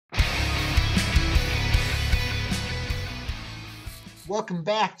Welcome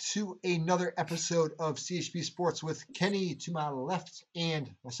back to another episode of CHP Sports with Kenny to my left and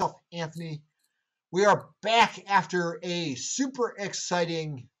myself, Anthony. We are back after a super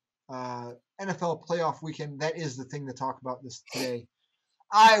exciting NFL playoff weekend. That is the thing to talk about this today.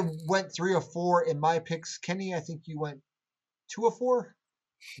 I went 3 of 4 in my picks. Kenny, I think you went 2 of 4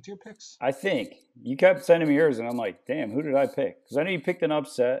 with your picks. I think you kept sending me yours, and I'm like, "Damn, who did I pick?" Because I know you picked an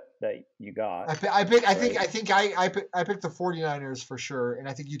upset that you got. I picked the 49ers for sure, and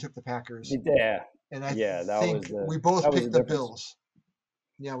I think you took the Packers. Yeah, and I that think was we both picked the difference. Bills.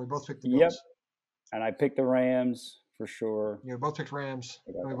 Yeah, we both picked the Yep, Bills. and I picked the Rams for sure. Yeah, we both picked Rams,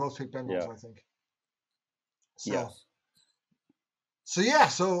 and we both picked Bengals. Yeah. I think. So. Yes.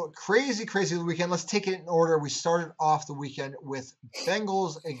 So crazy weekend. Let's take it in order. We started off the weekend with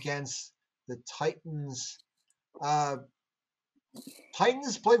Bengals against the Titans.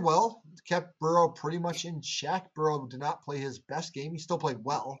 Titans played well, kept Burrow pretty much in check. Burrow did not play his best game. He still played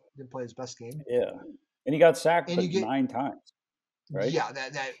well. Didn't play his best game. Yeah, and he got sacked 9 times. Right? Yeah,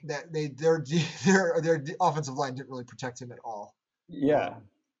 their offensive line didn't really protect him at all. Yeah.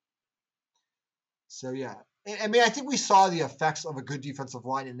 So yeah. I mean, I think we saw the effects of a good defensive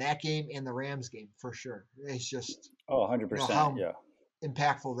line in that game and the Rams game for sure. It's just 100%. How yeah,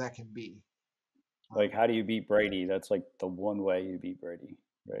 impactful that can be. Like, how do you beat Brady? That's like the one way you beat Brady,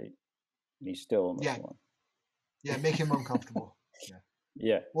 right? And he's still almost won. Yeah, make him uncomfortable.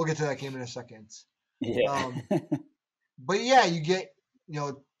 Yeah. We'll get to that game in a second. Yeah. But yeah, you get,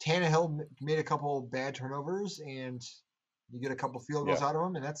 Tannehill made a couple bad turnovers and you get a couple field goals out of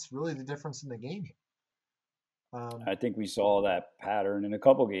him, and that's really the difference in the game. I think we saw that pattern in a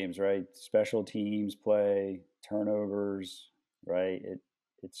couple games, right? Special teams play, turnovers, right?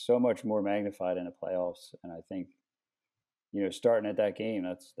 It's so much more magnified in the playoffs, and I think, starting at that game,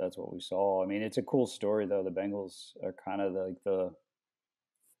 that's what we saw. I mean, it's a cool story though. The Bengals are kind of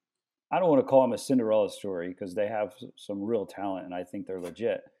I don't want to call them a Cinderella story because they have some real talent, and I think they're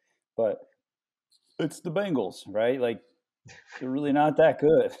legit. But it's the Bengals, right? Like, they're really not that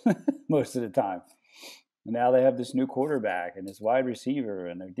good most of the time. And now they have this new quarterback and this wide receiver,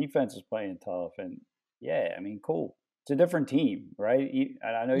 and their defense is playing tough. And yeah, I mean, cool. It's a different team, right?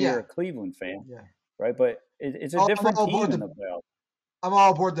 I know you're a Cleveland fan, right? But it's a different team in the playoffs. I'm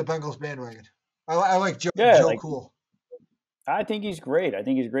all aboard the Bengals bandwagon. I like Joe Cool. I think he's great. I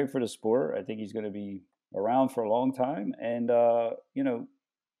think he's great for the sport. I think he's going to be around for a long time. And,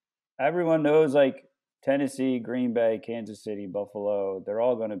 everyone knows, like, Tennessee, Green Bay, Kansas City, Buffalo, they're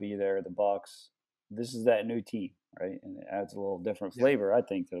all going to be there, the Bucs. This is that new team, right? And it adds a little different flavor, I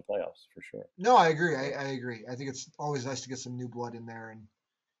think, to the playoffs for sure. No, I agree. I agree. I think it's always nice to get some new blood in there and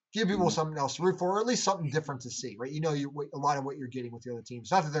give people something else to root for, or at least something different to see, right? A lot of what you're getting with the other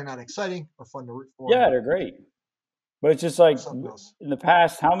teams. Not that they're not exciting or fun to root for. Yeah, they're great. But it's just like in the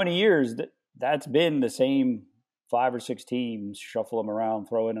past, how many years that's been the same 5 or 6 teams, shuffle them around,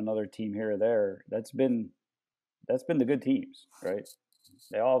 throw in another team here or there. That's been the good teams, right?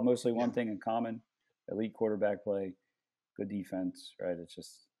 They all have mostly one thing in common: elite quarterback play, good defense, right?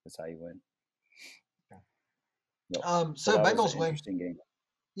 That's how you win. Yeah. So Bengals win. Interesting game.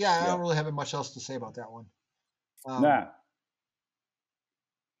 Yeah, I don't really have much else to say about that one. Nah.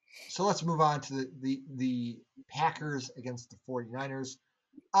 So let's move on to the Packers against the 49ers.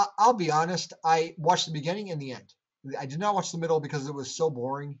 I'll be honest, I watched the beginning and the end. I did not watch the middle because it was so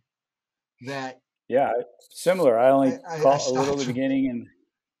boring that... Yeah, similar. I only caught a little of the beginning,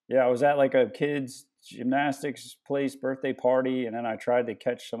 and I was at like a kid's gymnastics place birthday party, and then I tried to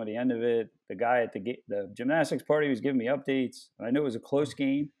catch some of the end of it. The guy at the gymnastics party was giving me updates, and I knew it was a close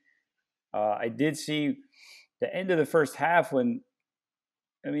game. I did see the end of the first half when,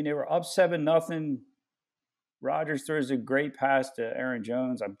 they were up 7-0. Rodgers throws a great pass to Aaron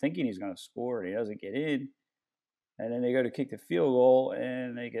Jones. I'm thinking he's going to score, and he doesn't get in. And then they go to kick the field goal,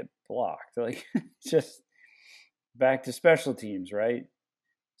 and they get blocked. Like, just back to special teams, right?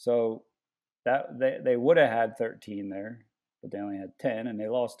 So that they would have had 13 there, but they only had 10, and they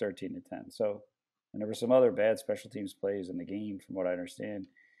lost 13-10. So, and there were some other bad special teams plays in the game, from what I understand.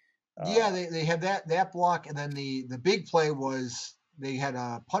 They had that block, and then the big play was they had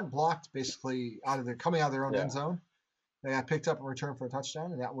a punt blocked basically coming out of their own end zone. They got picked up and returned for a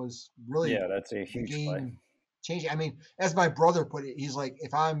touchdown, and that was really that's a huge play. Changing. I mean, as my brother put it, he's like,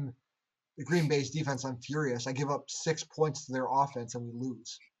 if I'm the Green Bay's defense, I'm furious. I give up 6 points to their offense and we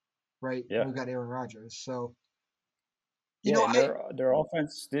lose, right? Yeah. We've got Aaron Rodgers. So, their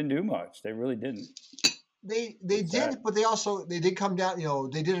offense didn't do much. They really didn't. They did, but they did come down.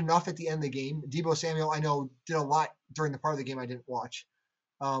 They did enough at the end of the game. Deebo Samuel, I know, did a lot during the part of the game I didn't watch.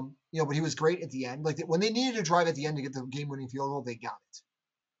 But he was great at the end. Like when they needed to drive at the end to get the game-winning field goal, they got it,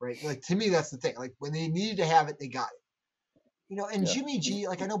 right? Like to me, that's the thing. Like when they needed to have it, they got it. And Jimmy G,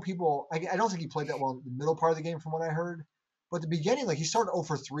 like I know people, I don't think he played that well in the middle part of the game from what I heard, but at the beginning, like he started 0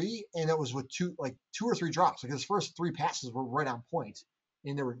 for 3, and that was with two or three drops. Like his first 3 passes were right on point,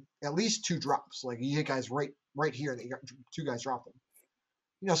 and there were at least 2 drops. Like he hit guys right here, and they got 2 guys dropped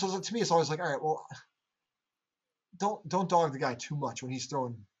them. So to me, it's always like, all right, well, don't dog the guy too much when he's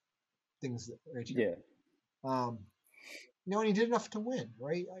throwing things right here. Yeah. And he did enough to win,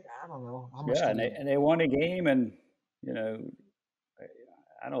 right? Like I don't know how much. Yeah, and they won a game, and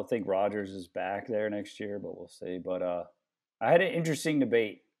I don't think Rodgers is back there next year, but we'll see. But I had an interesting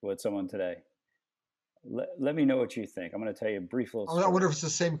debate with someone today. Let me know what you think. I'm going to tell you a brief little story. I wonder if it's the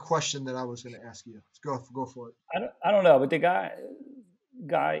same question that I was going to ask you. Let's go for it. I don't know, but the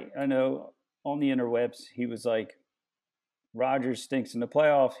guy I know on the interwebs, he was like, Rodgers stinks in the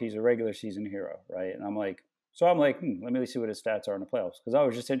playoffs. He's a regular season hero, right? And I'm like, let me see what his stats are in the playoffs, because I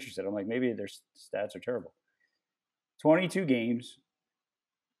was just interested. I'm like, maybe their stats are terrible. 22 games,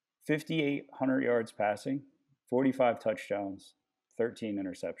 5,800 yards passing, 45 touchdowns, 13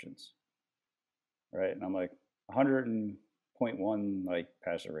 interceptions, right? And I'm like, 100.1 like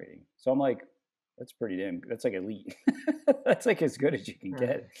passer rating. So I'm like, that's pretty that's like elite. That's like as good as you can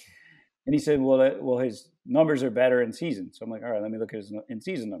get. And he said, well, his numbers are better in season. So I'm like, all right, let me look at his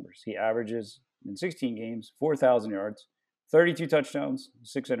in-season numbers. He averages in 16 games, 4,000 yards, 32 touchdowns,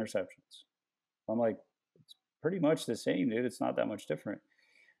 6 interceptions. I'm like, it's pretty much the same, dude. It's not that much different.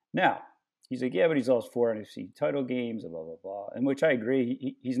 Now, he's like, yeah, but he's lost 4 NFC title games, blah, blah, blah. And which I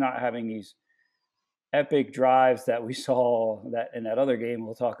agree. He's not having these epic drives that we saw that in that other game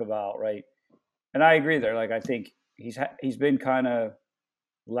we'll talk about, right? And I agree there. Like, I think he's been kind of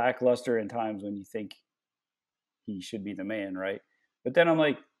lackluster in times when you think he should be the man, right? But then I'm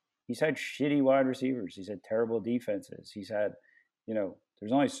like, he's had shitty wide receivers. He's had terrible defenses. He's had,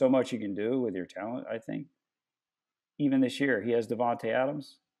 there's only so much you can do with your talent, I think. Even this year, he has Devontae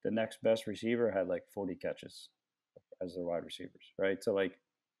Adams. The next best receiver had like 40 catches as their wide receivers, right? So like,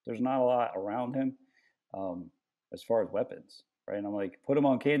 there's not a lot around him as far as weapons, right? And I'm like, put him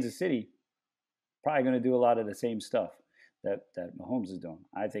on Kansas City, probably going to do a lot of the same stuff that Mahomes is doing.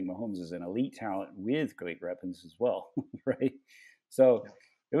 I think Mahomes is an elite talent with great weapons as well, right? So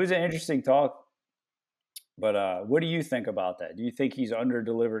it was an interesting talk. But what do you think about that? Do you think he's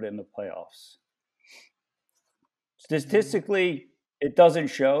under-delivered in the playoffs? Statistically, it doesn't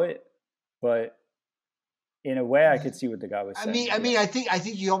show it, but in a way, I could see what the guy was saying. I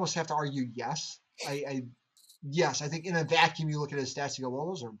think you almost have to argue yes. Yes, I think in a vacuum, you look at his stats, you go, well,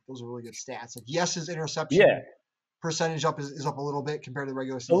 those are really good stats. Like, yes, his interception percentage is up a little bit compared to the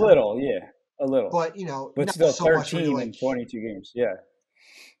regular season. A little. But but not still so 13 much in 22 games. Yeah.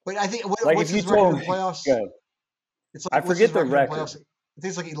 But I think like what's if you his record told in the playoffs? It's like, I forget the record. I think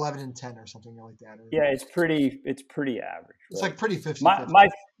it's like 11-10 or something like that. Yeah, it's pretty average. Right? It's like pretty 50.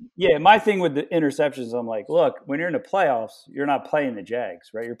 My thing with the interceptions, I'm like, look, when you're in the playoffs, you're not playing the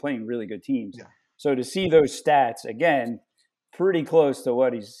Jags, right? You're playing really good teams. Yeah. So to see those stats again, pretty close to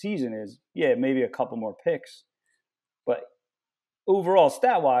what his season is, maybe a couple more picks, but overall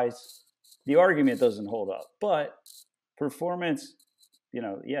stat wise, the argument doesn't hold up. But performance,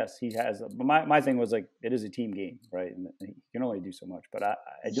 yes, he has. But my thing was like, it is a team game, right? And you can only do so much. But I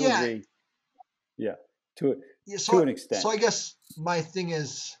do agree. Yeah, to an extent. So I guess my thing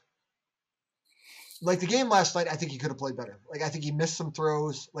is, like the game last night, I think he could have played better. Like I think he missed some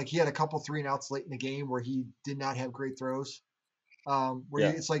throws. Like he had a couple 3-and-outs late in the game where he did not have great throws.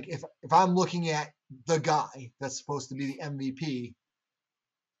 It's like if I'm looking at the guy that's supposed to be the MVP,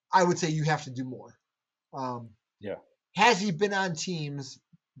 I would say you have to do more. Has he been on teams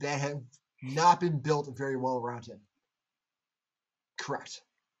that have not been built very well around him? Correct.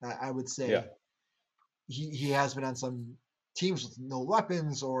 I would say he has been on some teams with no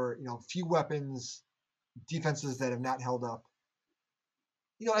weapons or few weapons, defenses that have not held up.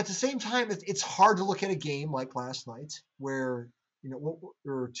 At the same time, it's hard to look at a game like last night where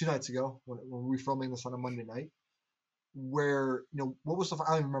or 2 nights ago when we were filming this on a Monday night, where what was I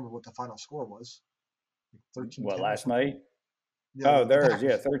don't even remember what the final score was. 13. What, last night? Yeah, there is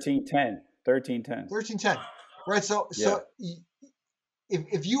 13-10. 13-10. Right. So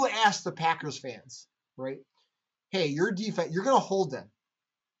if you ask the Packers fans, right, hey, your defense, you're going to hold them.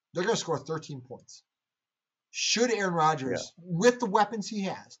 They're going to score 13 points. Should Aaron Rodgers, with the weapons he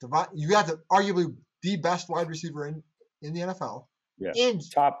has, you have arguably the best wide receiver in the NFL, and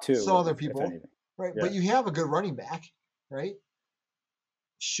top 2, some other people, right? Yeah. But you have a good running back, right?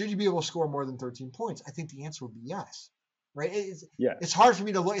 Should you be able to score more than 13 points? I think the answer would be yes. right? It's hard for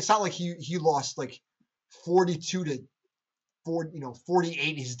me to look. It's not like he lost like 42 to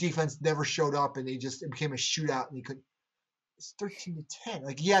 48. His defense never showed up, and it became a shootout, and he could. It's 13 to 10.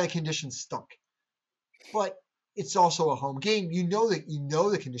 Like, yeah, the conditions stunk, but it's also a home game. You know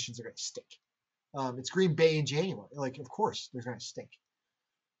the conditions are going to stink. It's Green Bay in January. Like, of course they're going to stink.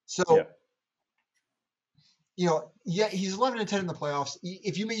 So, he's 11 and 10 in the playoffs.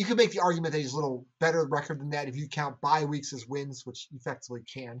 If you could make the argument that he's a little better record than that if you count bye weeks as wins, which you effectively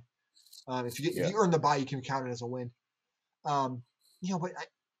can. If you earn the bye, you can count it as a win. But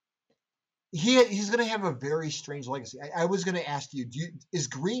he's going to have a very strange legacy. I was going to ask you, is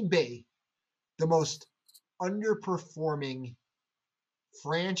Green Bay the most underperforming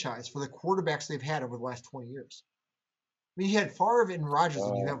franchise for the quarterbacks they've had over the last 20 years? I mean, you had Favre and Rodgers,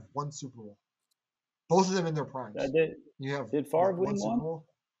 and you have one Super Bowl. Both of them in their primes. Did Favre win one?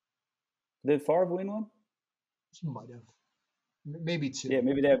 Did Favre win one? He might have. Maybe two. Yeah,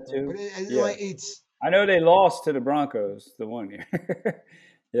 maybe they have two. But I know they lost to the Broncos the one year.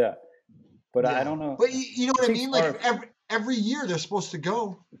 Yeah. But I don't know. But you know what I mean? Like every year they're supposed to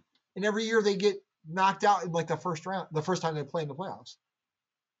go, and every year they get knocked out in like the first round, the first time they play in the playoffs.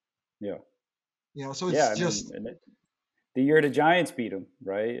 Yeah. So it's the year the Giants beat them,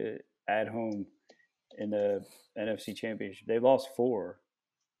 right? At home in the NFC Championship. They lost 4.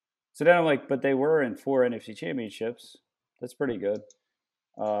 So then I'm like, but they were in 4 NFC Championships. That's pretty good.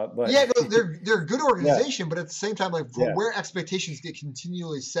 But they're a good organization, but at the same time, like where expectations get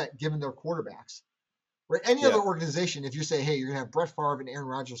continually set given their quarterbacks. Right? Any other organization, if you say, hey, you're gonna have Brett Favre and Aaron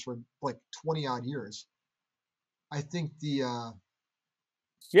Rodgers for like 20 odd years, I think you'd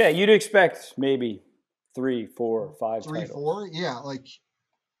expect maybe 3, 4, 5 3, titles. 4, yeah.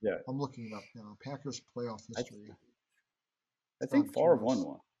 I'm looking it up now. Packers playoff history. I think Favre won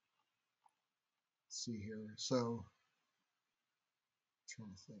one. Let's see here. So, trying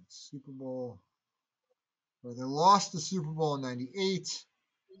to think. Super Bowl. Well, they lost the Super Bowl in '98.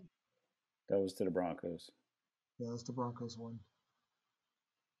 That was to the Broncos. Yeah, that was the Broncos one.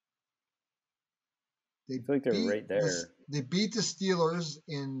 I feel like they were right there. They beat the Steelers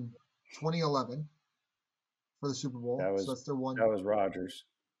in 2011 for the Super Bowl. So that's their one. That was Rodgers.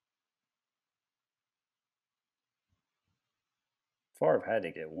 Favre had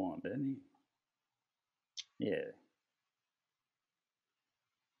to get one, didn't he? Yeah.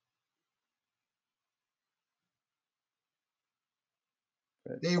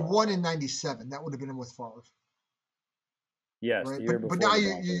 They won in '97. That would have been with Favre. Yes, right? The year before. But now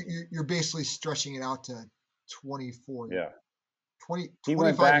you're basically stretching it out to 24. Yeah.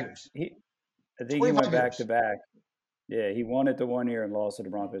 25 years. I think he went back to back. Yeah, he won it the one year and lost to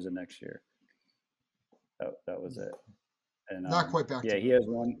the Broncos the next year. That was it. And, not quite back. Yeah, he has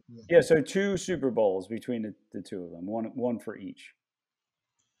one. Yeah, so 2 Super Bowls between the two of them, one for each.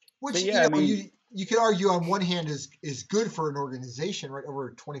 Which you could argue on one hand is good for an organization, right?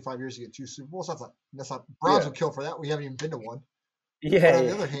 Over 25 years to get 2 Super Bowls. That's not Browns would kill for that. We haven't even been to one. Yeah. But on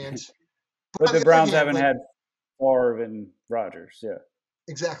the other hand, but the Browns haven't had Favre and Rodgers. Yeah.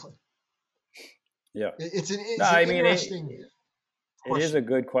 Exactly. Yeah. It's an interesting question. It is a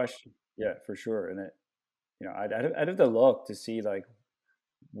good question. Yeah, for sure. And I'd have to look to see like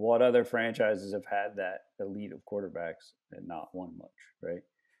what other franchises have had that elite of quarterbacks and not won much, right?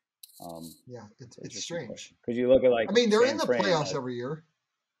 It's strange because you look at they're in the playoffs every year.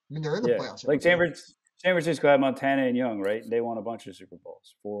 They're in the playoffs. Like San Francisco had Montana and Young, right? They won a bunch of Super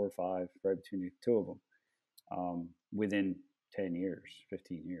Bowls, 4 or 5, right between the two of them, within 10 years,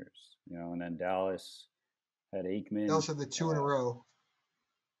 15 years. And then Dallas had Aikman. Dallas had the 2 in a row.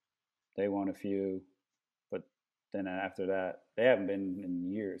 They won a few, but then after that, they haven't been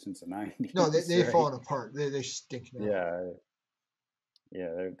in years since the 90s. No, they've fallen apart. They stink now.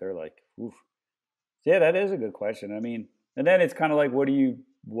 Yeah, they're like, oof. Yeah, that is a good question. And then it's kind of like, what do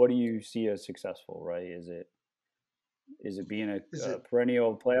you see as successful, right? Is it being a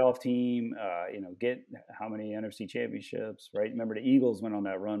perennial playoff team? Get how many NFC championships, right? Remember the Eagles went on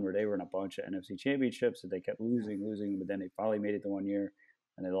that run where they were in a bunch of NFC championships that they kept losing, but then they finally made it the one year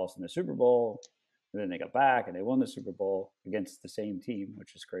and they lost in the Super Bowl. And then they got back and they won the Super Bowl against the same team,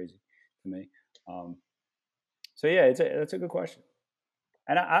 which is crazy to me. So yeah, that's a good question.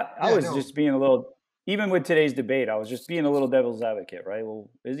 And I was just being a little, even with today's debate, I was just being a little devil's advocate, right? Well,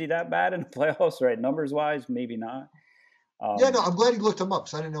 is he that bad in the playoffs, right? Numbers wise, maybe not. I'm glad you looked him up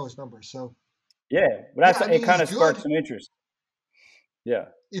because I didn't know his numbers. So yeah, but it kind of sparked some interest. Yeah,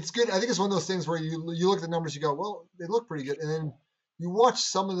 it's good. I think it's one of those things where you look at the numbers, you go, well, they look pretty good, and then you watch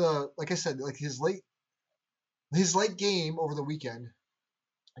some of the, like I said, like his late game over the weekend.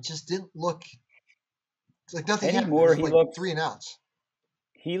 It just didn't look It's like nothing happened. Anymore, he looked 3 and outs.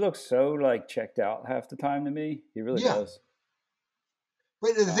 He looks so like checked out half the time to me. He really does.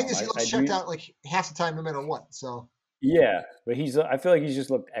 But the thing is, he looks checked out like half the time, no matter what. So yeah, but I feel like he's just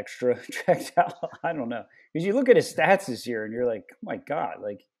looked extra checked out. I don't know, because you look at his stats this year and you're like, oh my god,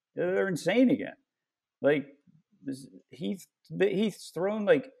 like they're insane again. Like he's thrown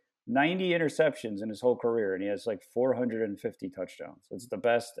like 90 interceptions in his whole career, and he has like 450 touchdowns. It's the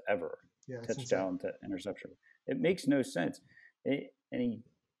best ever. Touchdown to interception. It makes no sense. You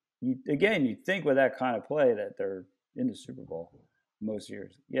think with that kind of play that they're in the Super Bowl most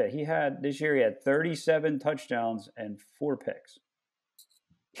years. Yeah, this year he had 37 touchdowns and 4 picks.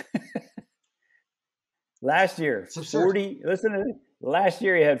 Last year, 40. Listen to this. Last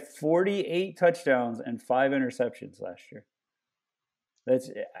year he had 48 touchdowns and 5 interceptions last year.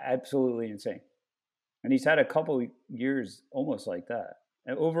 That's absolutely insane. And he's had a couple years almost like that.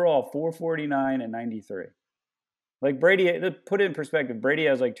 And overall, 449 and 93. Like Brady, put it in perspective, Brady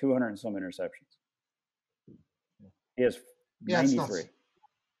has like 200 and some interceptions. He has 93.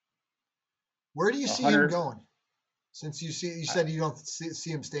 Where do you see him going? Since you said you don't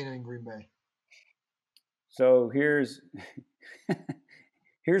see him staying in Green Bay. So here's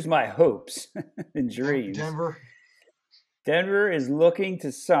my hopes and dreams. Denver is looking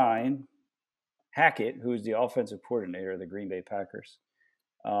to sign Hackett, who is the offensive coordinator of the Green Bay Packers.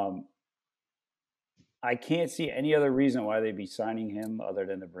 I can't see any other reason why they'd be signing him other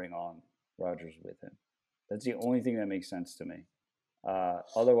than to bring on Rodgers with him. That's the only thing that makes sense to me.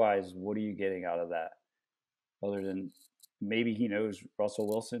 Otherwise, what are you getting out of that? Other than maybe he knows Russell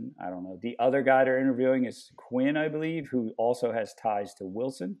Wilson. I don't know. The other guy they're interviewing is Quinn, I believe, who also has ties to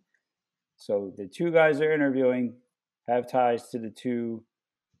Wilson. So the 2 guys they're interviewing have ties to the 2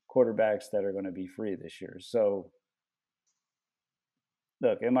 quarterbacks that are going to be free this year. So,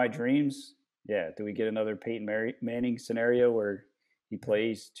 look, in my dreams, do we get another Peyton Manning scenario where he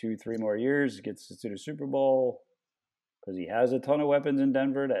plays 2-3 more years, gets to the Super Bowl because he has a ton of weapons in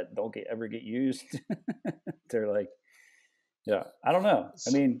Denver that don't ever get used? They're like, I don't know.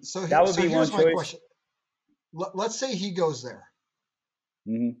 I mean, that would be one choice. My question. Let's say he goes there.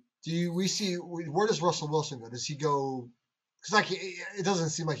 Mm-hmm. Where does Russell Wilson go? Does he go? Because it doesn't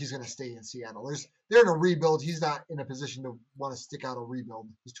seem like he's going to stay in Seattle. They're in a rebuild. He's not in a position to want to stick out a rebuild.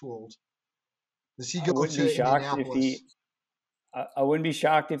 He's too old. Does he go to Indianapolis? I wouldn't be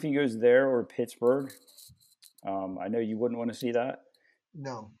shocked if he goes there or Pittsburgh. I know you wouldn't want to see that.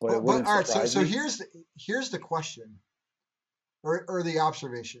 No, but all right. So here's the question, or the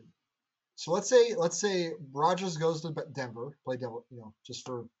observation. So let's say Rodgers goes to Denver, play Denver, just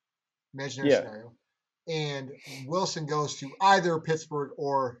for imaginary scenario, and Wilson goes to either Pittsburgh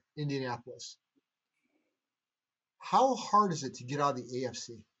or Indianapolis. How hard is it to get out of the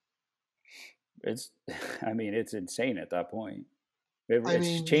AFC? It's insane at that point.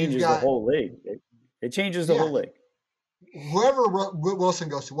 It changes the whole league. It changes the whole league. Whoever Wilson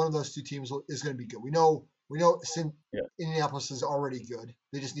goes to, one of those 2 teams is going to be good. We know Indianapolis is already good.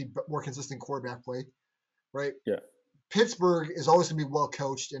 They just need more consistent quarterback play, right? Yeah. Pittsburgh is always going to be well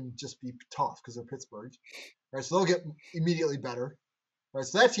coached and just be tough because they're Pittsburgh, right? So they'll get immediately better, right?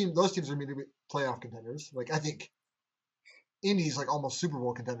 So those teams are immediately playoff contenders. Like I think Indy's like almost Super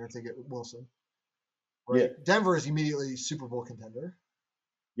Bowl contender if they get Wilson. Right? Yeah. Denver is immediately Super Bowl contender.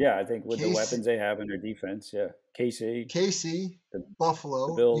 Yeah, I think with the weapons they have in their defense, KC,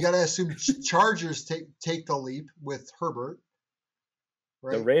 Buffalo. You got to assume Chargers take the leap with Herbert.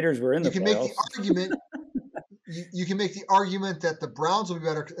 Right? The Raiders were in the playoffs. You can make the argument that the Browns will be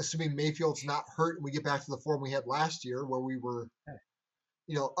better, assuming Mayfield's not hurt and we get back to the form we had last year, where we were,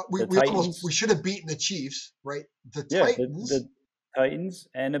 we should have beaten the Chiefs, right? The Titans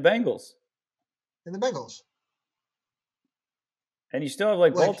and the Bengals. And you still have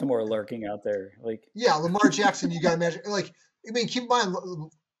like Baltimore lurking out there. Lamar Jackson, you got to imagine. Keep in mind,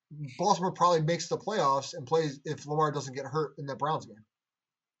 Baltimore probably makes the playoffs and plays if Lamar doesn't get hurt in that Browns game.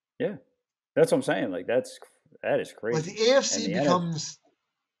 Yeah, that's what I'm saying. That is crazy. The AFC becomes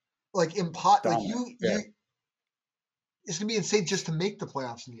impossible. It's gonna be insane just to make the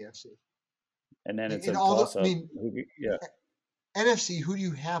playoffs in the AFC. And then it's a toss-up. NFC, who do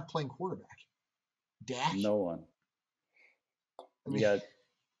you have playing quarterback? Dak? No one. You got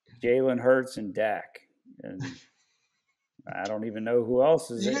Jalen Hurts and Dak, and I don't even know who else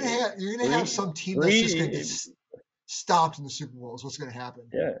is. You're gonna have some team that's just gonna get stopped in the Super Bowl. Is what's gonna happen.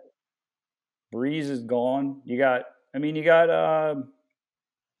 Yeah, Breeze is gone. You got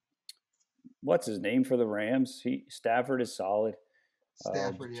what's his name for the Rams? Stafford is solid.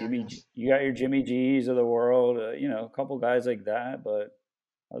 You got your Jimmy G's of the world. A couple guys like that, but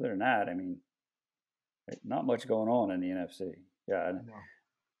other than that, Right? Not much going on in the NFC. Yeah. No.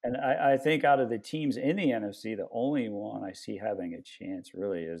 And I think out of the teams in the NFC, the only one I see having a chance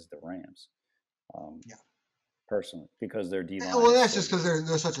really is the Rams. Yeah. Personally, because their D-line. Well, that's just because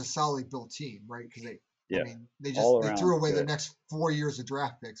they're such a solidly built team, right? Because they threw away the next 4 years of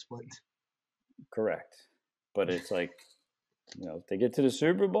draft picks, but correct. But it's like, if they get to the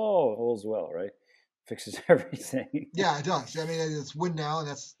Super Bowl, all's well, right? Fixes everything. Yeah, it does. I mean, it's win now, and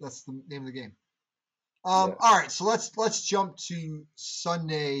that's the name of the game. All right, so let's jump to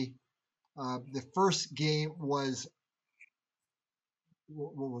Sunday. The first game was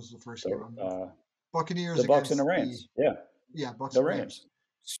what was the first game? Buccaneers. The Bucs and the Rams. Yeah, Bucs the and Rams.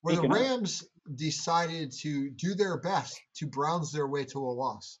 Where the Speaking Rams decided to do their best to Browns their way to a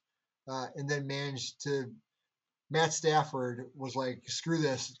loss, and then managed to. Matt Stafford was like, "Screw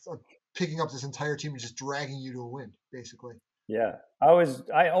this." Picking up this entire team and just dragging you to a win, basically. Yeah,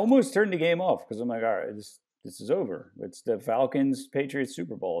 I almost turned the game off because I'm like, all right, this is over. It's the Falcons-Patriots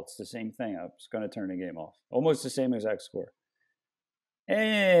Super Bowl. It's the same thing. I was going to turn the game off. Almost the same exact score.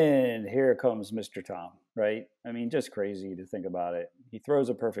 And here comes Mr. Tom, right? I mean, just crazy to think about it. He throws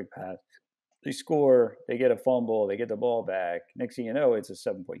a perfect pass. They score. They get a fumble. They get the ball back. Next thing you know, it's a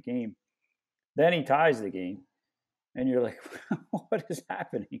 7-point game. Then he ties the game. And you're like, what is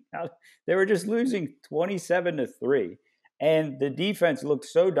happening? They were just losing 27-3. And the defense looked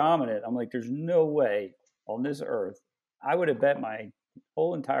so dominant. I'm like, there's no way on this earth. I would have bet my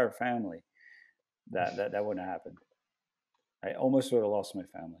whole entire family that wouldn't have happened. I almost would have lost my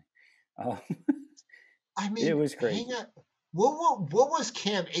family. I mean, it was crazy. What was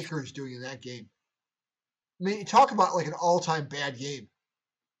Cam Akers doing in that game? I mean, talk about like an all-time bad game.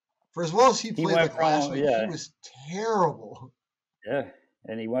 For as well as he played last week, he was terrible. Yeah,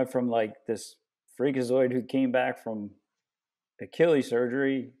 and he went from like this freakazoid who came back from Achilles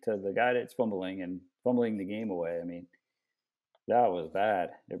surgery to the guy that's fumbling the game away. I mean, that was bad.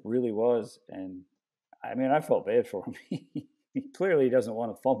 It really was. And I mean, I felt bad for him. He clearly doesn't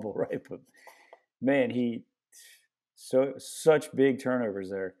want to fumble, right? But man, such big turnovers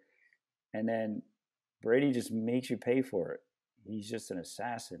there. And then Brady just makes you pay for it. He's just an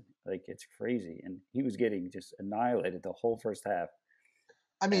assassin. Like, it's crazy. And he was getting just annihilated the whole first half.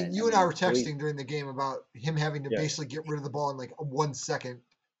 I mean, you and I were texting during the game about him having to basically get rid of the ball in like 1 second.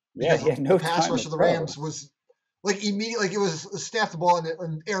 Because the pass rush of the Rams was like immediately, like it was snap the ball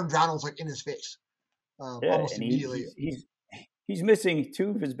and Aaron Donald was like in his face almost immediately. He's missing 2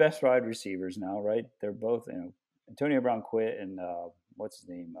 of his best wide receivers now, right? They're both, Antonio Brown quit and what's his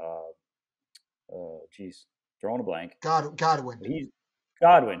name? Drawing a blank. Godwin.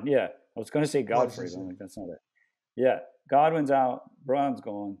 Godwin, yeah. I was going to say Godfrey, but I'm like, that's not it. Yeah, Godwin's out. Brown's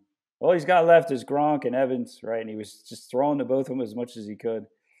gone. All he's got left is Gronk and Evans, right? And he was just throwing to both of them as much as he could.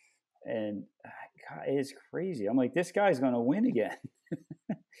 And God, it's crazy. I'm like, this guy's going to win again.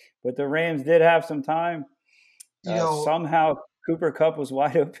 But the Rams did have some time. Somehow Cooper Kupp was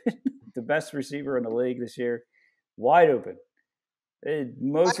wide open, the best receiver in the league this year. Wide open.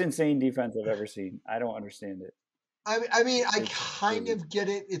 Most insane defense I've ever seen. I don't understand it. I mean, I kind of get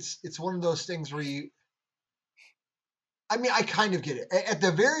it. It's one of those things where I kind of get it. At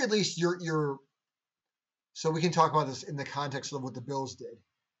the very least, you're. So we can talk about this in the context of what the Bills did.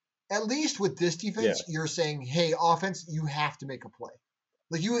 At least with this defense, you're saying, "Hey, offense, you have to make a play."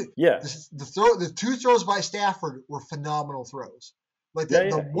 Like the 2 throws by Stafford were phenomenal throws. Like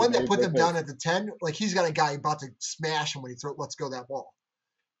the one that put them down at the 10, like he's got a guy about to smash him when he lets go that ball.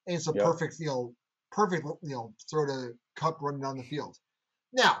 And it's a perfect throw to Kupp running down the field.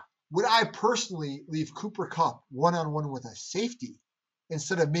 Now, would I personally leave Cooper Kupp one-on-one with a safety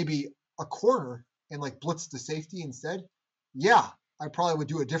instead of maybe a corner and like blitz the safety instead? Yeah, I probably would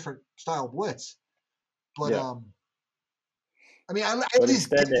do a different style blitz. But I mean, I at least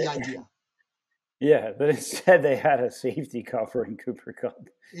get the idea. Yeah, but instead they had a safety covering Cooper Kupp.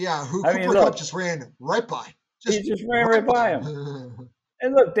 Yeah, Cooper Kupp just ran right by. He just ran right by him.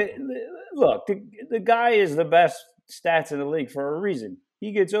 And look, the guy is the best stats in the league for a reason.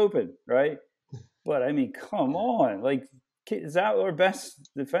 He gets open, right? But I mean, come on, like, is that our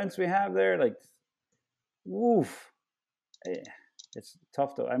best defense we have there? Like, oof, it's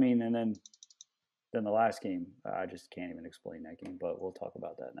tough to. I mean, and then the last game, I just can't even explain that game. But we'll talk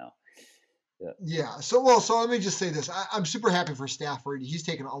about that now. Yeah. So let me just say this. I'm super happy for Stafford. He's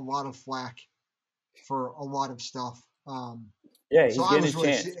taken a lot of flack for a lot of stuff. He's getting his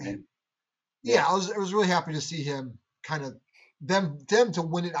chance. I was really happy to see him kind of them to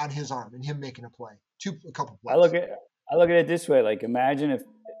win it on his arm and him making a play. A couple plays. I look at it this way. Like, imagine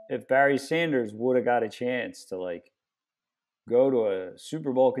if Barry Sanders would have got a chance to like go to a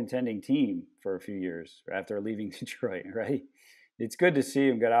Super Bowl contending team for a few years after leaving Detroit, right? It's good to see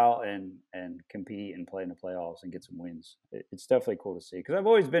him get out and compete and play in the playoffs and get some wins. It's definitely cool to see because I've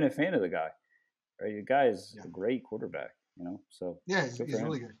always been a fan of the guy. Right, the guy is a great quarterback, So yeah, he's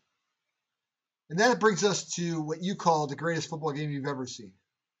really good. And that brings us to what you call the greatest football game you've ever seen.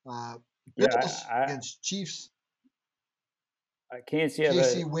 Bills against Chiefs. I can't see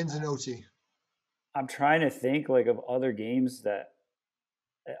KC wins in OT. I'm trying to think of other games that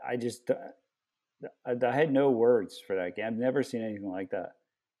I had no words for that game. I've never seen anything like that.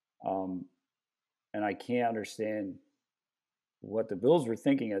 And I can't understand what the Bills were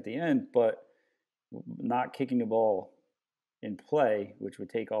thinking at the end, but not kicking the ball in play, which would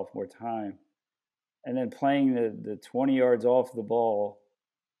take off more time, and then playing the 20 yards off the ball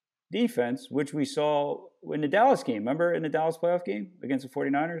defense, which we saw in the Dallas game. Remember in the Dallas playoff game against the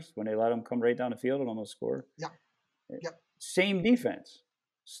 49ers when they let them come right down the field and almost score? Yeah. Yep. Same defense.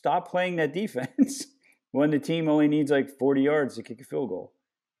 Stop playing that defense when the team only needs 40 yards to kick a field goal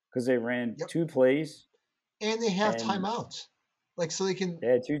because they ran 2 plays. And they have timeouts. So they can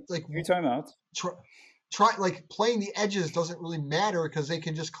two timeouts. Try playing the edges doesn't really matter because they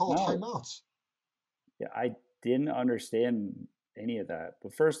can just call timeouts. Yeah, I didn't understand any of that.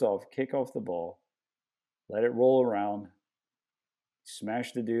 But first off, kick off the ball, let it roll around,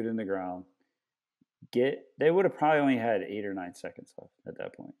 smash the dude in the ground. They would have probably only had 8 or 9 seconds left at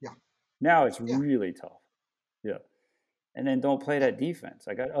that point. Yeah. Now it's really tough. Yeah. And then don't play that defense.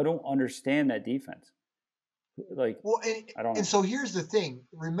 I don't understand that defense. I don't know. And so here's the thing.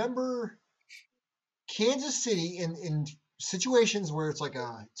 Remember Kansas City in situations where it's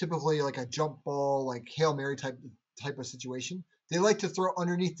typically a jump ball, Hail Mary type of situation, they like to throw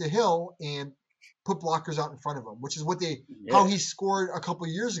underneath the hill and put blockers out in front of them, which is what how he scored a couple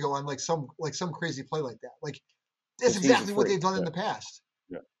of years ago on some crazy play like that. That's exactly what they've done in the past.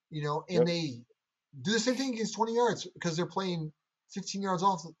 Yeah. And they do the same thing against 20 yards because they're playing 15 yards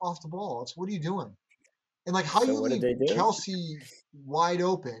off the ball. What are you doing? And how you leave Kelsey wide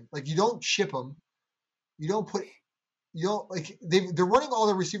open, you don't chip him, they're running all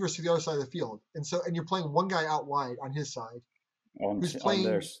the receivers to the other side of the field, and you're playing one guy out wide on his side, who's playing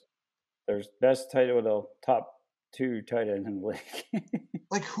there's best tight end with the top 2 tight ends in the league.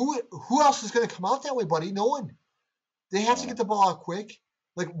 who else is going to come out that way, buddy? No one. They have to get the ball out quick.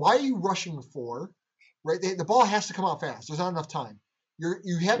 Why are you rushing 4? Right, the ball has to come out fast. There's not enough time. Your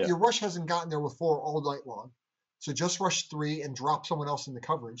rush hasn't gotten there with 4 all night long, so just rush 3 and drop someone else in the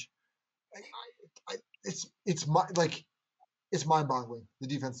coverage. It's mind-boggling the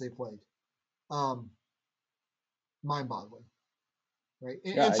defense they played, mind-boggling, right?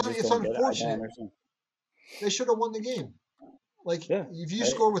 And it's unfortunate. They should have won the game. If you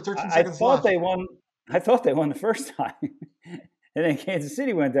score with 13 seconds left, I thought they won the first time, and then Kansas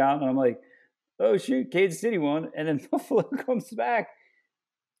City went down, and I'm like, oh shoot, Kansas City won, and then Buffalo comes back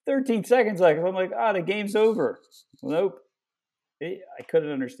 13 seconds left. I'm like, the game's over. Well, nope. I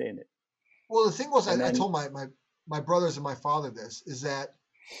couldn't understand it. Well, the thing was, I told my brothers and my father this, is that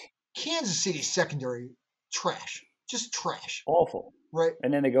Kansas City secondary, trash. Just trash. Awful. Right.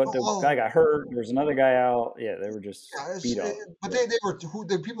 And then the guy got hurt. There's another guy out. Yeah, they were just beat up. But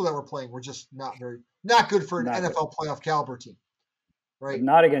the people that were playing were just not good for an NFL playoff caliber team. Right. But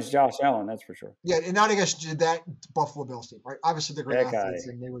not against Josh Allen, that's for sure. Yeah, and not against that Buffalo Bills team. Right. Obviously, they're great athletes,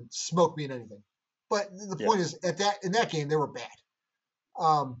 and they would smoke me in anything. But the point is, in that game, they were bad.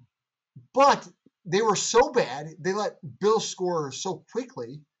 But they were so bad, they let Bills score so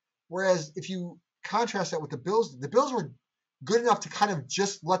quickly. Whereas if you contrast that with the Bills were good enough to kind of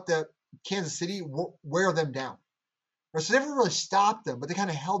just let the Kansas City wear them down. Right? So they never really stopped them, but they kind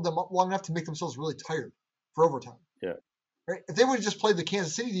of held them up long enough to make themselves really tired for overtime. Yeah. Right? If they would have just played the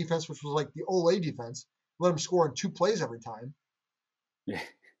Kansas City defense, which was the Ole defense, let them score in 2 plays every time. Yeah.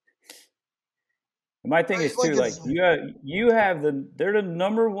 My thing is too, they're the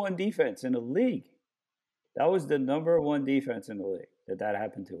number 1 defense in the league. That was the number 1 defense in the league that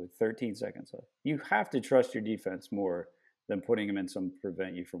happened to with 13 seconds left. You have to trust your defense more than putting them in some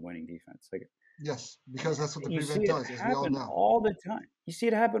prevent you from winning defense. Yes, because that's what the prevent does, as we all know. All the time. You see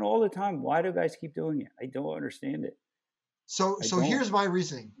it happen all the time. Why do guys keep doing it? I don't understand it. So here's my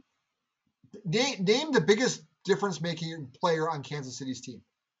reasoning. Name the biggest difference-making player on Kansas City's team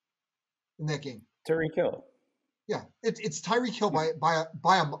in that game. Tyreek Hill. Yeah, it's Tyreek Hill by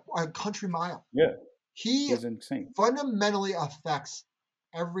a country mile. Yeah, he's insane. Fundamentally affects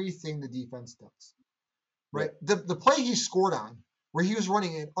everything the defense does. Right, yeah. The play he scored on, where he was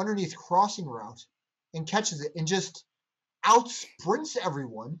running an underneath crossing route and catches it and just out sprints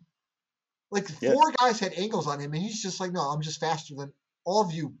everyone. Like 4 guys had ankles on him, and he's just like, no, I'm just faster than all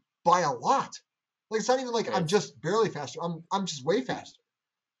of you by a lot. Like it's not even like I'm just barely faster. I'm just way faster.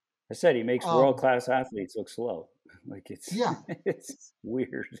 I said he makes world-class athletes look slow. Like it's it's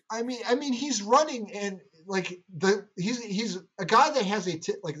weird. I mean, he's running and like he's a guy that has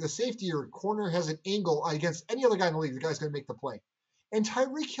like the safety or corner has an angle against any other guy in the league. The guy's going to make the play. And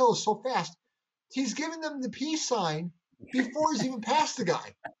Tyreek Hill is so fast, he's giving them the peace sign before he's even past the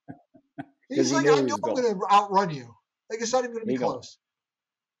guy. He's like, I know I'm going to outrun you. Like it's not even going to be close.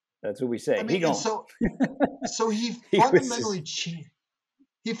 That's what we say. I mean, so he fundamentally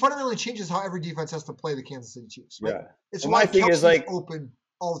He fundamentally changes how every defense has to play the Kansas City Chiefs. Right? Yeah, it's why Kelsey's like open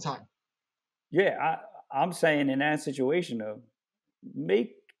all the time. Yeah, I'm saying in that situation though,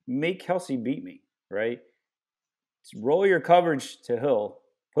 make Kelsey beat me, right? Roll your coverage to Hill,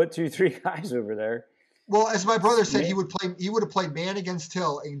 put 2-3 guys over there. Well, as my brother said, he would have played man against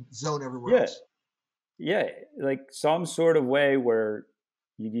Hill and zone everywhere else. Yeah, like some sort of way where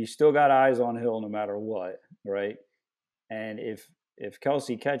you still got eyes on Hill no matter what, right? And if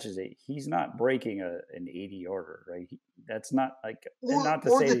Kelsey catches it, he's not breaking an 80-yarder, right? That's not like not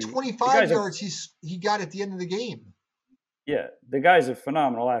to or say the 25 yards he got at the end of the game. Yeah, the guy's a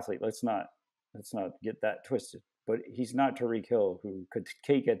phenomenal athlete. Let's not get that twisted. But he's not Tyreek Hill, who could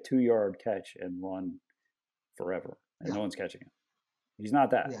take a 2-yard catch and run forever, and no one's catching him. He's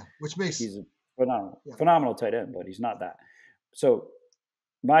not that. Yeah, which makes he's a phenomenal tight end, but he's not that. So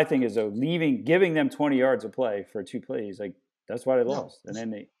my thing is though, giving them 20 yards of play for 2 plays, like. That's why they lost. And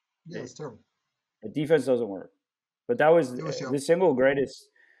then it's terrible. The defense doesn't work. But that was the single greatest.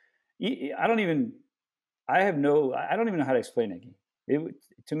 I don't even know how to explain that game.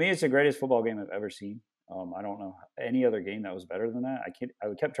 To me, it's the greatest football game I've ever seen. I don't know any other game that was better than that.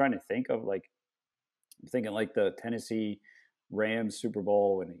 I kept trying to think of thinking like the Tennessee Rams Super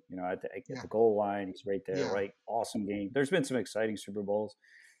Bowl, and at the goal line, he's right there, right? Awesome game. There's been some exciting Super Bowls.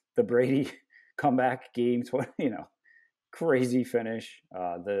 The Brady comeback game, crazy finish.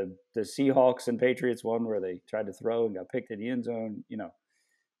 The Seahawks and Patriots one where they tried to throw and got picked in the end zone.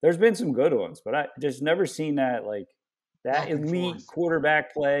 There's been some good ones, but I just never seen that elite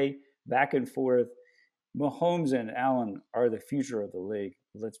quarterback play back and forth. Mahomes and Allen are the future of the league.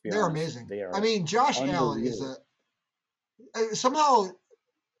 Let's be honest. They're amazing. They are. I mean, Josh Allen is somehow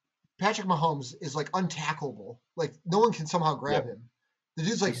Patrick Mahomes is like untackleable. Like no one can somehow grab him. The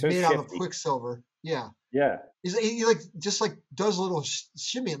dude's like made out of quicksilver. Yeah. Yeah. He just does a little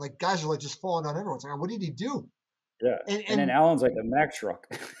shimmy, and like guys are like just falling on everyone. It's like, what did he do? Yeah. And then Allen's like a Mack truck.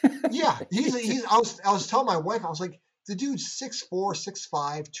 Yeah. I was telling my wife, I was like, the dude's 6'4",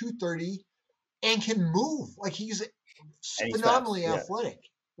 6'5", 230, and can move. Like he's phenomenally athletic,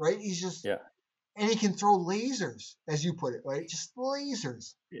 right? He's just and he can throw lasers, as you put it, right? Just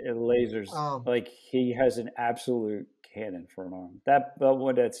lasers. Yeah, lasers. Like he has an absolute cannon for an arm. That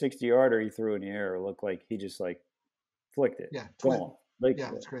 60-yarder he threw in the air looked like he just flicked it. Yeah,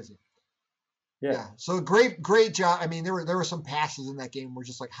 it's crazy. Yeah. So great job. I mean, there were some passes in that game where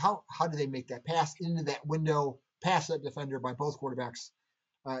just like how did they make that pass into that window, past that defender by both quarterbacks?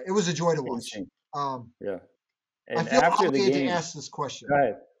 It was a joy to watch. Yeah. And I feel after obligated the game, to ask this question.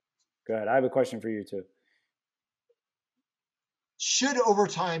 Go ahead. I have a question for you too. Should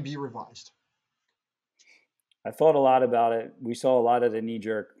overtime be revised? I thought a lot about it. We saw a lot of the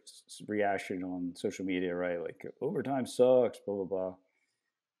knee-jerk reaction on social media, right? Like overtime sucks, blah blah blah.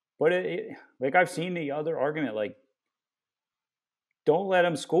 But like I've seen the other argument, like don't let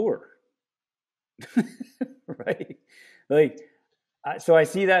them score, right? Like, so I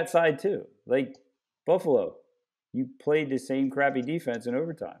see that side too. Like Buffalo, you played the same crappy defense in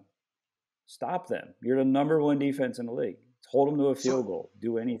overtime. Stop them. You're the number 1 defense in the league. Hold them to a field goal.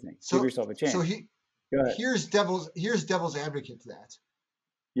 Do anything. Give yourself a chance. So here's devil's advocate to that.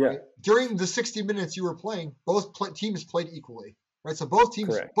 Yeah. Right? During the 60 minutes you were playing, both teams played equally, right? So both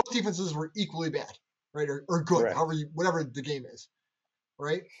defenses were equally bad, right? Or good, whatever the game is,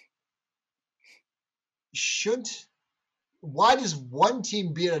 right? Why does one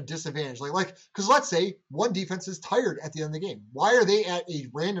team be at a disadvantage? Like, because let's say one defense is tired at the end of the game. Why are they at a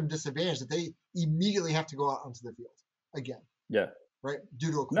random disadvantage that they immediately have to go out onto the field again? Yeah. Right.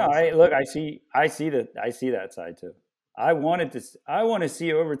 Due to I see that side too. I want to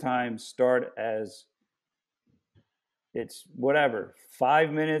see overtime start as it's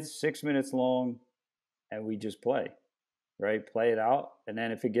 5 minutes, 6 minutes long, and we just play. Right, play it out, and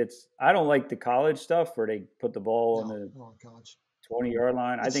then if it gets, I don't like the college stuff where they put the ball on the 20-yard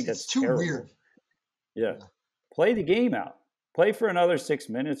line. I think that's too terrible. Weird. Yeah, play the game out. Play for another 6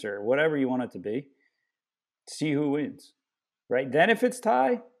 minutes or whatever you want it to be. See who wins. Right then, if it's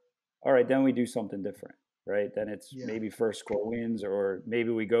tie, all right, then we do something different, right? Then it's maybe first score wins, or maybe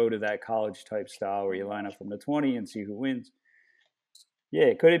we go to that college type style where you line up from the 20 and see who wins.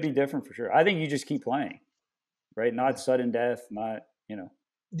 Yeah, could it be different for sure? I think you just keep playing, right? Not sudden death, not,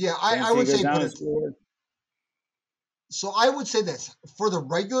 Yeah, I would say put it. Forward. So I would say this. For the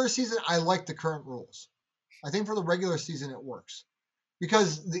regular season, I like the current rules. I think for the regular season it works.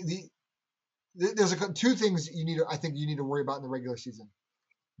 Because there's two things I think you need to worry about in the regular season.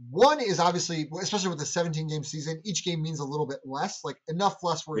 One is obviously, especially with the 17-game season, each game means a little bit less, like enough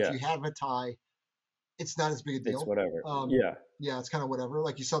less where if you have a tie, it's not as big a deal. It's whatever. Yeah, it's kind of whatever.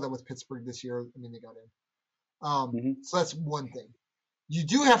 Like you saw that with Pittsburgh this year. I mean, they got in. So that's one thing. You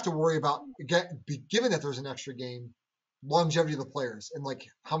do have to worry about, given that there's an extra game, longevity of the players and like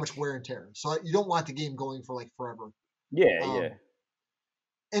how much wear and tear. So you don't want the game going for like forever. Yeah.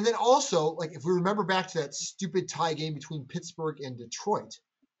 And then also, like if we remember back to that stupid tie game between Pittsburgh and Detroit,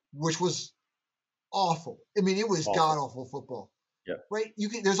 which was awful. I mean, it was god-awful football. Yeah. Right?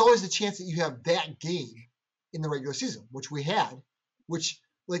 There's always the chance that you have that game in the regular season, which we had, which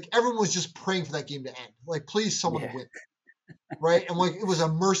like everyone was just praying for that game to end. Like, please, someone to win. Right? And like it was a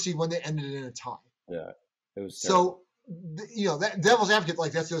mercy when they ended it in a tie. Yeah. It was terrible. So, that devil's advocate,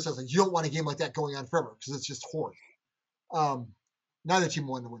 like that's the other side. Like, you don't want a game like that going on forever because it's just horrid. Neither team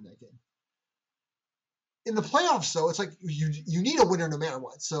wanted to win that game. In the playoffs, though, it's like you need a winner no matter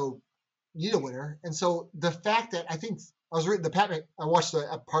what. So you need a winner. And so the fact that I think I was reading I watched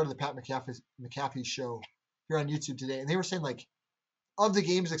a part of the Pat McAfee show here on YouTube today, and they were saying like of the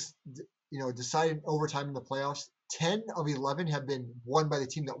games decided in overtime in the playoffs, 10 of 11 have been won by the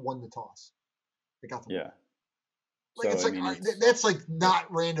team that won the toss. They got the win. Like so, it's that's like not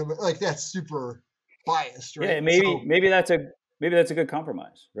random. Like that's super biased, right? Yeah, maybe that's a good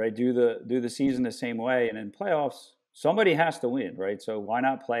compromise, right? Do the season the same way, and in playoffs, somebody has to win, right? So why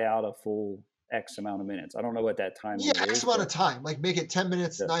not play out a full X amount of minutes? I don't know what that time is. Yeah, X amount of time. Like make it 10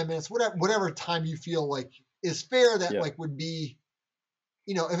 minutes, 9 minutes, whatever time you feel like is fair. That like would be,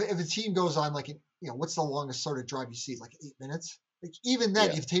 if a team goes on like what's the longest sort of drive you see? Like 8 minutes. Like even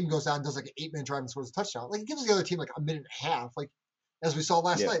then, if a team goes down and does like an 8-minute drive and scores a touchdown, like it gives the other team like a minute and a half. Like as we saw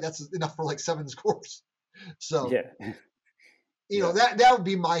last night, that's enough for like 7 scores. So that would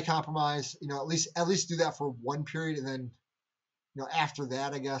be my compromise. At least do that for one period, and then after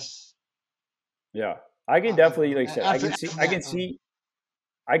that, I guess. Yeah, I can definitely like I said,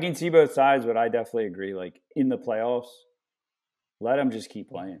 I can see both sides, but I definitely agree. Like in the playoffs, let them just keep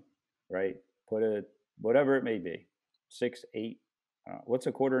playing, right? Put it whatever it may be, 6, 8. What's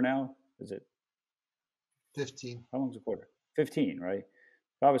a quarter now? Is it 15? How long's a quarter? 15, right?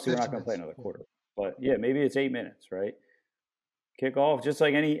 Obviously, we're not going to play another quarter, but maybe it's 8 minutes, right? Kick off just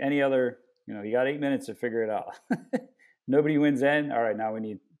like any other. You got 8 minutes to figure it out. Nobody wins then. All right, now we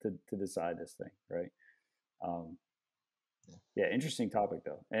need to decide this thing, right? Interesting topic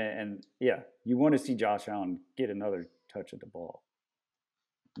though, and you want to see Josh Allen get another touch at the ball.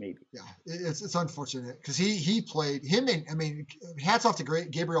 Maybe. Yeah, it's unfortunate because he played him, and I mean, hats off to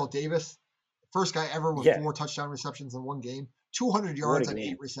Gabriel Davis, first guy ever with 4 touchdown receptions in one game, 200 yards on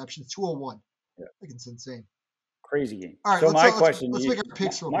 8 receptions, 201. Yeah, I think it's insane. Crazy game. All right, so let's make our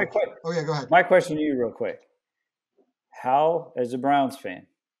picks real quick. Oh yeah, go ahead. My question to you, real quick: how, as a Browns fan,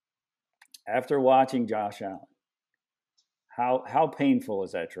 after watching Josh Allen, how painful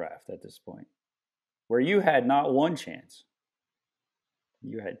is that draft at this point, where you had not one chance?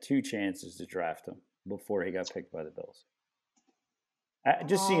 You had 2 chances to draft him before he got picked by the Bills.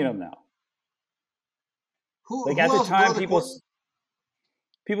 Just seeing him now. At the time,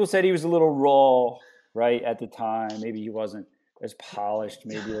 people said he was a little raw, right? At the time, maybe he wasn't as polished.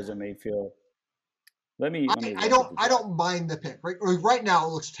 Maybe he was a Mayfield. I don't mind the pick. Right now, it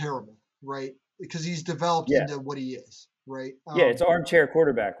looks terrible, right? Because he's developed into what he is, right? It's armchair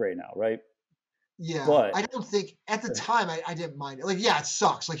quarterback right now, right? Yeah, but I don't think at the time I didn't mind it. Like, it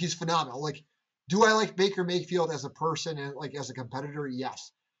sucks. Like, he's phenomenal. Like, do I like Baker Mayfield as a person and like as a competitor?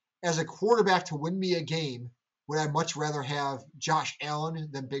 Yes. As a quarterback to win me a game, would I much rather have Josh Allen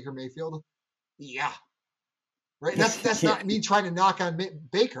than Baker Mayfield? Yeah. Right. That's not me trying to knock on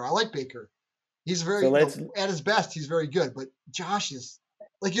Baker. I like Baker. He's very at his best. He's very good. But Josh is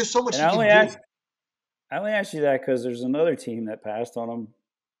like you're so much. I only asked you that because there's another team that passed on him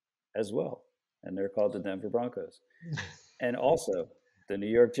as well. And they're called the Denver Broncos. And also, the New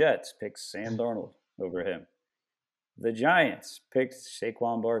York Jets picked Sam Darnold over him. The Giants picked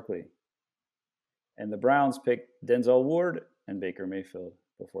Saquon Barkley. And the Browns picked Denzel Ward and Baker Mayfield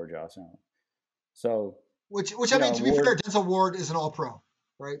before Josh Allen. So, which I mean, to be fair, Denzel Ward is an all-pro,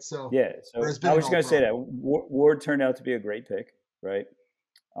 right? So I was going to say that. Ward turned out to be a great pick, right?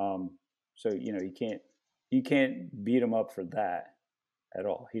 So you can't beat him up for that at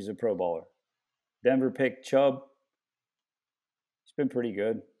all. He's a Pro Bowler. Denver picked Chubb. He's been pretty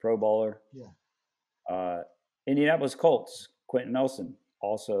good, Pro Bowler. Yeah. Indianapolis Colts, Quentin Nelson,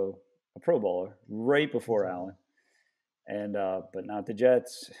 also a Pro Bowler, right before Allen, and but not the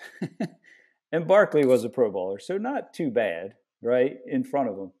Jets. And Barkley was a Pro Bowler, so not too bad, right in front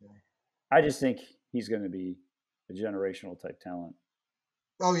of him. I just think he's going to be a generational type talent.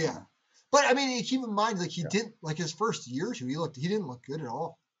 Oh yeah, but I mean, keep in mind, like he didn't like his first year or two. He didn't look good at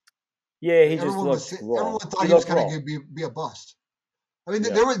all. Yeah, he just looked raw. Everyone thought he was kind of going to be a bust. I mean,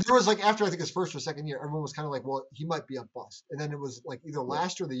 there was like after I think his first or second year, everyone was kind of like, well, he might be a bust. And then it was like either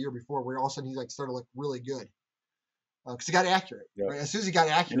last year or the year before, where all of a sudden he like started to look really good because he got accurate. Right? As soon as he got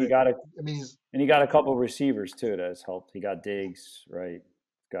accurate, and he got a couple of receivers too that has helped. He got Diggs, right?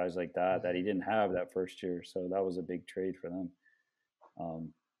 Guys like that he didn't have that first year, so that was a big trade for them.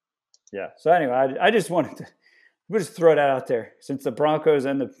 So anyway, I just wanted to just throw that out there since the Broncos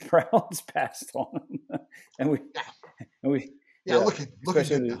and the Browns passed on them, and we looking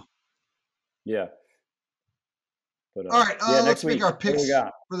good now. Yeah. But, all right, let's make our picks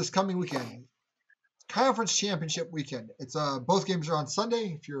for this coming weekend. Conference championship weekend. It's both games are on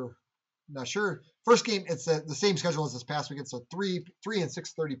Sunday. If you're not sure, first game it's the same schedule as this past weekend, so 3 and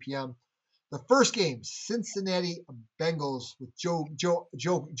 6:30 p.m. The first game, Cincinnati Bengals with Joe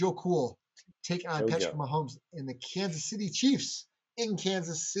Cool take on Patrick Mahomes and the Kansas City Chiefs in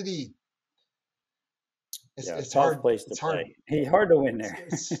Kansas City. It's hard. Tough place to play. Hard to win there.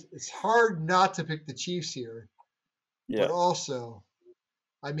 It's hard not to pick the Chiefs here. Yeah. But also,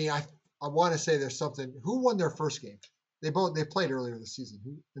 I mean, I want to say there's something. Who won their first game? They played earlier this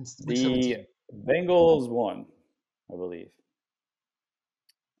season. The Bengals won, I believe.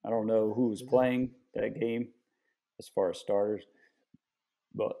 I don't know who was playing that game as far as starters,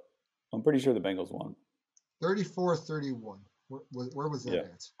 but I'm pretty sure the Bengals won. 34-31. Where was that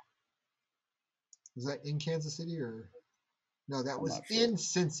at? Was that in Kansas City or no? That was in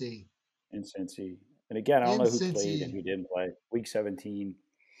Cincy. In Cincy, and again, I don't know who played and who didn't play. Week 17.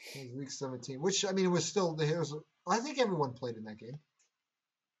 It was week 17, which I mean, it was still. I think everyone played in that game.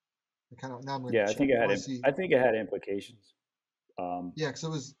 I think it had implications. Because it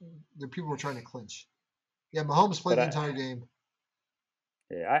was the people were trying to clinch. Yeah, Mahomes played the entire game.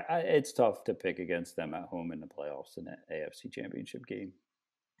 Yeah, it's tough to pick against them at home in the playoffs in the AFC Championship game.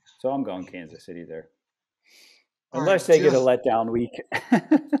 So I'm going Kansas City there, unless they get a letdown week.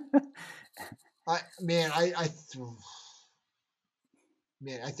 I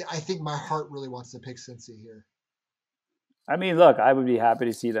think my heart really wants to pick Cincy here. I mean, look, I would be happy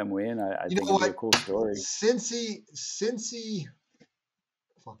to see them win. I think it'd be a cool story. Cincy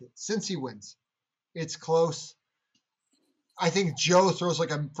wins. It's close. I think Joe throws for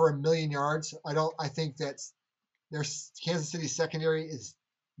 1,000,000 yards. I think that their Kansas City secondary is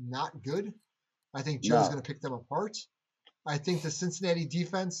not good. I think Joe's going to pick them apart. I think the Cincinnati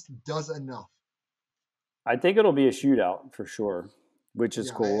defense does enough. I think it'll be a shootout for sure, which is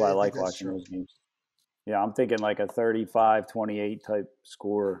cool. I like watching those games. Yeah, I'm thinking like a 35-28 type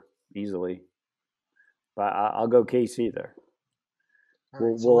score easily. But I'll go KC there.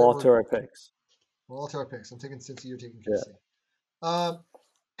 We'll alter our picks. We'll alter our picks. I'm taking Cincy. You're taking KC.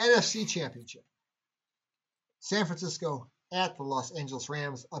 NFC Championship. San Francisco at the Los Angeles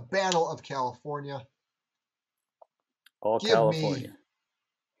Rams. A battle of California. California.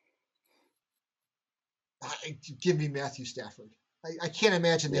 Give me Matthew Stafford. I can't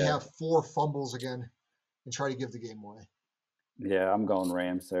imagine they have 4 fumbles again and try to give the game away. Yeah, I'm going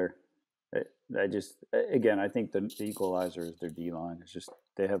Rams there. I think the equalizer is their D-line. It's just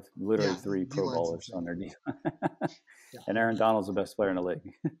they have literally 3 Pro Bowlers on their D-line. And Aaron Donald's the best player in the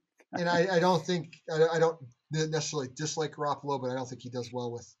league. And I don't necessarily dislike Garoppolo, but I don't think he does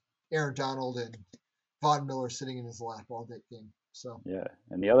well with Aaron Donald and Von Miller sitting in his lap all that game. So yeah,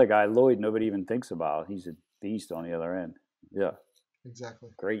 and the other guy, Lloyd, nobody even thinks about. He's a beast on the other end. Yeah, exactly.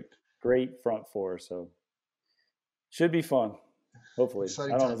 Great front four. So should be fun. Hopefully,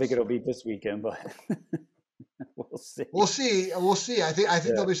 I don't think it'll be this weekend, but we'll see. We'll see. I think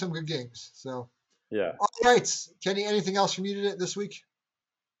there'll be some good games. So yeah. All right, Kenny. Anything else from you this week?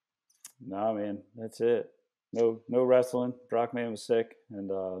 No, man. That's it. No wrestling. Brockman was sick, and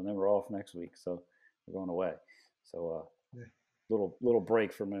then we're off next week, so we're going away. So little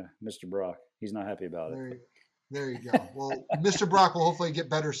break from Mr. Brock. He's not happy about it. There you go. Well, Mr. Brock will hopefully get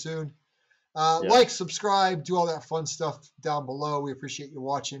better soon. Like, subscribe, do all that fun stuff down below. We appreciate you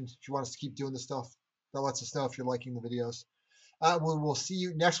watching. If you want us to keep doing this stuff, that lets us know if you're liking the videos. We'll see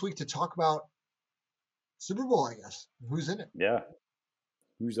you next week to talk about Super Bowl, I guess. Who's in it? Yeah.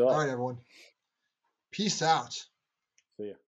 Who's up? All right, everyone. Peace out. See ya.